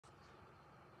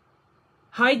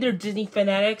Hi there, Disney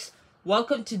fanatics.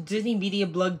 Welcome to Disney Media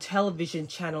Blog Television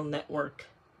Channel Network.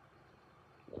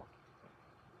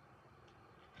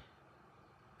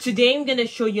 Today I'm going to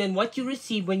show you what you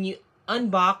receive when you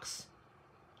unbox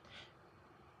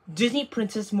Disney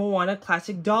Princess Moana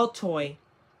Classic Doll Toy.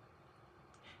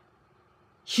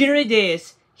 Here it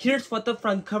is. Here's what the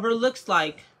front cover looks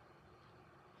like.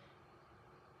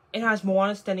 It has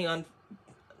Moana standing on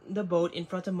the boat in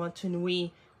front of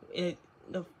Matimyas. In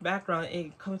the background,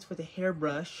 it comes with a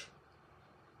hairbrush.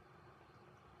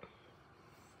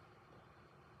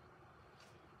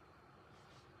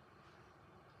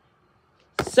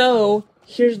 So,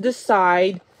 here's the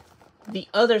side, the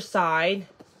other side,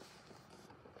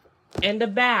 and the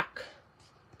back.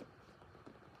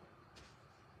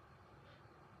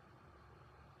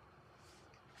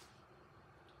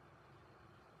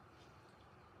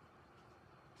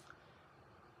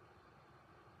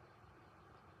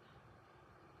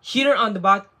 Here on the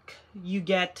back, you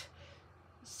get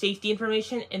safety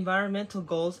information, environmental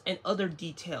goals, and other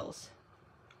details.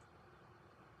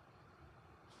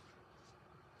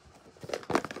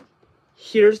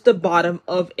 Here's the bottom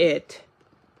of it.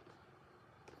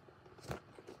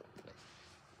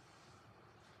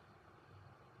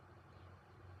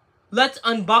 Let's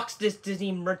unbox this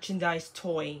Disney merchandise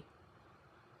toy.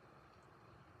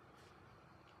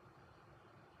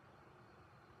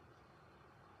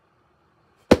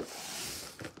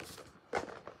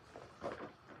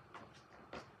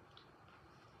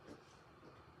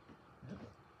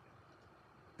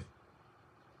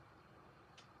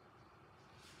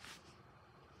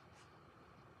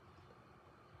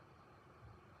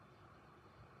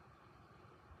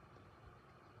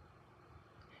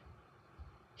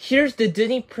 Here's the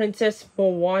Disney Princess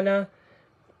Moana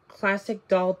Classic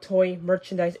Doll Toy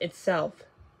merchandise itself.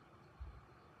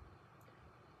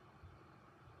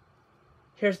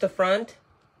 Here's the front,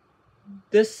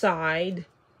 the side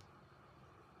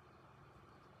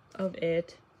of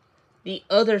it, the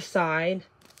other side,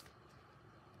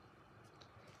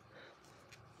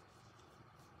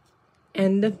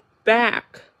 and the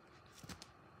back.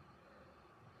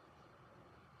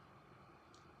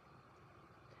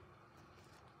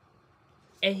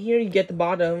 And here you get the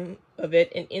bottom of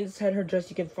it, and inside her dress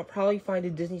you can probably find a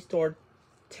Disney Store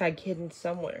tag hidden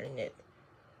somewhere in it.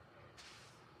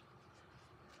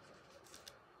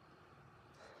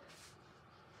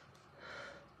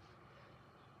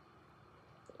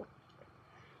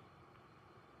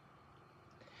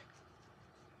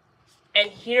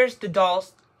 And here's the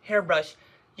doll's hairbrush.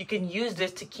 You can use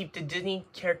this to keep the Disney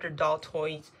character doll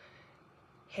toys'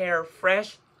 hair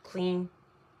fresh, clean,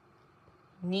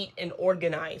 neat, and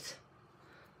organized.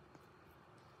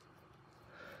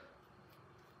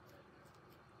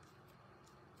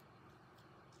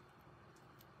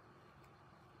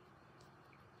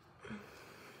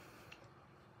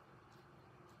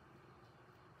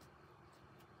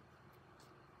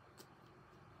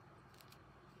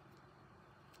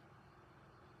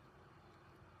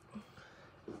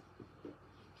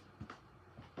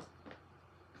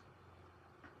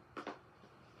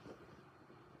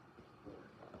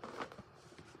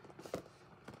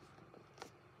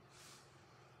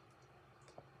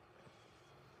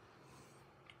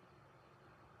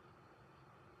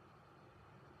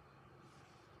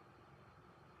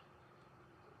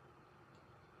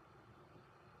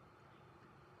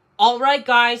 Alright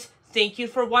guys, thank you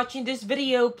for watching this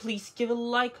video. Please give a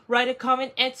like, write a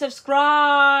comment, and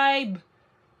subscribe!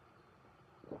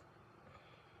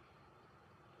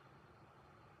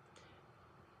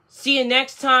 See you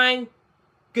next time.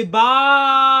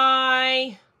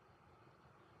 Goodbye!